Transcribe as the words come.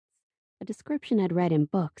a description I'd read in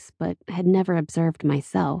books but had never observed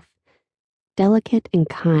myself. Delicate and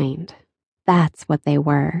kind, that's what they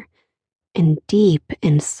were, and deep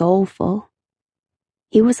and soulful.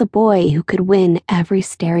 He was a boy who could win every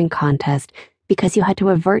staring contest because you had to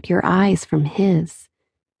avert your eyes from his.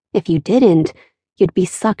 If you didn't, you'd be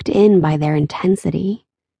sucked in by their intensity.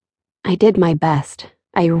 I did my best.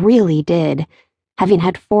 I really did, having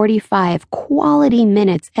had 45 quality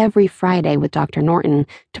minutes every Friday with Dr. Norton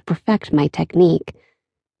to perfect my technique.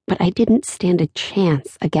 But I didn't stand a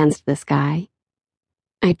chance against this guy.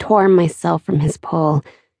 I tore myself from his pull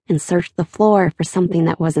and searched the floor for something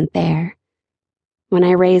that wasn't there. When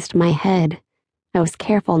I raised my head, I was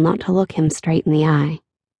careful not to look him straight in the eye.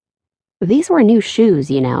 These were new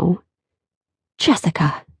shoes, you know.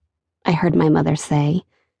 "Jessica," I heard my mother say.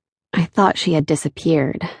 I thought she had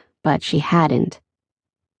disappeared, but she hadn't.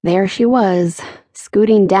 There she was,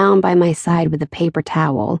 scooting down by my side with a paper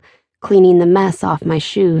towel, cleaning the mess off my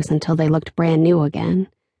shoes until they looked brand new again.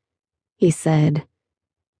 He said,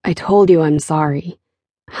 "I told you I'm sorry.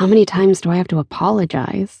 How many times do I have to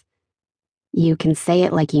apologize?" "You can say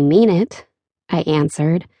it like you mean it," I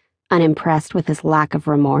answered, unimpressed with his lack of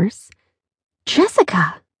remorse.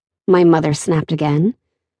 "Jessica," my mother snapped again.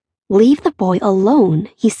 "Leave the boy alone.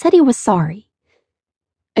 He said he was sorry."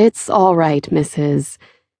 "It's all right, Mrs.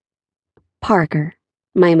 Parker,"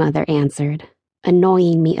 my mother answered,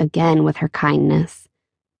 annoying me again with her kindness.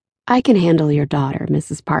 "I can handle your daughter,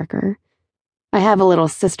 Mrs. Parker. I have a little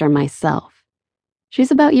sister myself.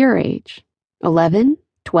 She's about your age. 11?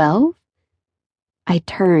 12? I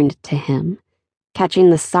turned to him, catching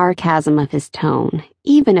the sarcasm of his tone,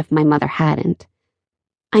 even if my mother hadn't.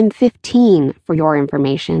 "I'm 15, for your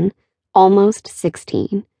information, almost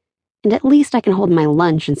 16, and at least I can hold my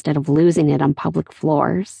lunch instead of losing it on public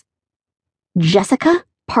floors." "Jessica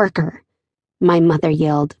Parker," my mother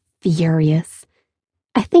yelled, furious.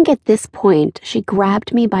 I think at this point she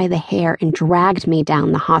grabbed me by the hair and dragged me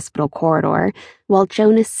down the hospital corridor, while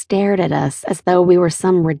Jonas stared at us as though we were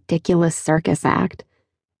some ridiculous circus act.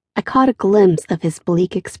 I caught a glimpse of his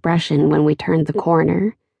bleak expression when we turned the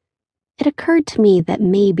corner. It occurred to me that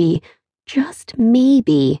maybe, just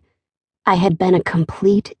maybe, I had been a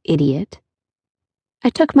complete idiot. I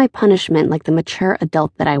took my punishment like the mature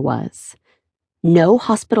adult that I was. "No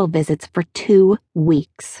hospital visits for 2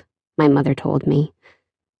 weeks, my mother told me.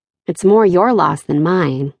 "It's more your loss than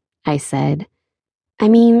mine," I said. I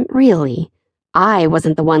mean, really, I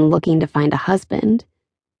wasn't the one looking to find a husband.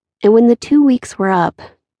 And when the 2 weeks were up,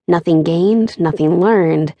 nothing gained, nothing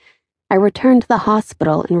learned, I returned to the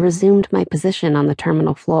hospital and resumed my position on the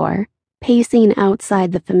terminal floor, pacing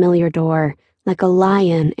outside the familiar door like a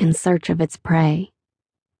lion in search of its prey.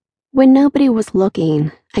 When nobody was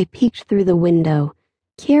looking, I peeked through the window,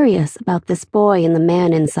 curious about this boy and the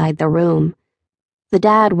man inside the room. The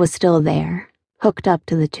dad was still there, hooked up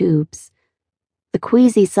to the tubes. The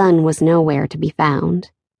queasy son was nowhere to be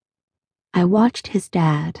found. I watched his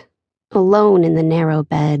dad, alone in the narrow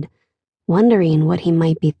bed, wondering what he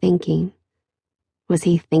might be thinking. Was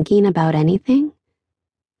he thinking about anything?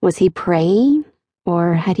 Was he praying,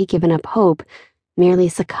 or had he given up hope, merely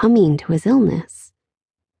succumbing to his illness?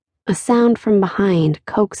 A sound from behind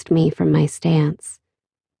coaxed me from my stance.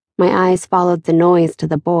 My eyes followed the noise to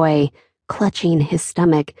the boy, clutching his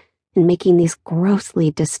stomach and making these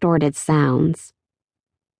grossly distorted sounds.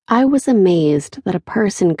 I was amazed that a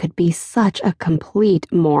person could be such a complete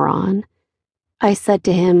moron. I said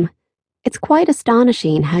to him, "It's quite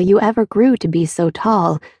astonishing how you ever grew to be so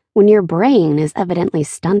tall when your brain is evidently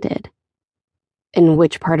stunted." "And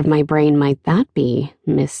which part of my brain might that be,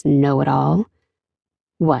 Miss Know-it-all?"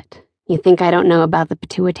 "What, you think I don't know about the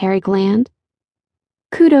pituitary gland?"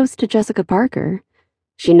 Kudos to Jessica Parker.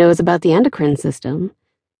 She knows about the endocrine system.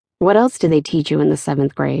 What else do they teach you in the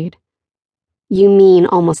 7th grade? You mean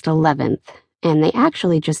almost 11th, and they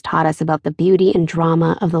actually just taught us about the beauty and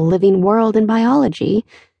drama of the living world in biology,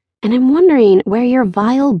 and I'm wondering where your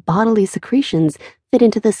vile bodily secretions fit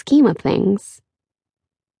into the scheme of things.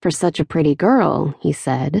 "For such a pretty girl," he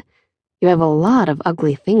said, "you have a lot of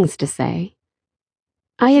ugly things to say."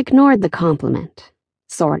 I ignored the compliment,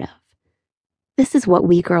 sort of. This is what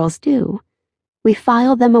we girls do. We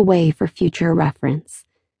file them away for future reference,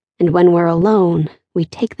 and when we're alone, we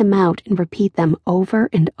take them out and repeat them over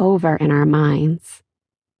and over in our minds.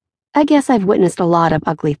 I guess I've witnessed a lot of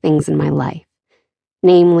ugly things in my life,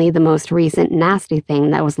 namely the most recent nasty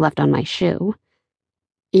thing that was left on my shoe.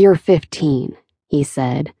 "You're 15, he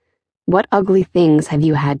said. "What ugly things have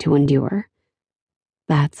you had to endure?"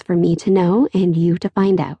 "That's for me to know and you to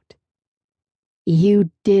find out." "You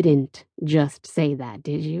didn't just say that,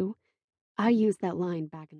 did you?" I used that line back in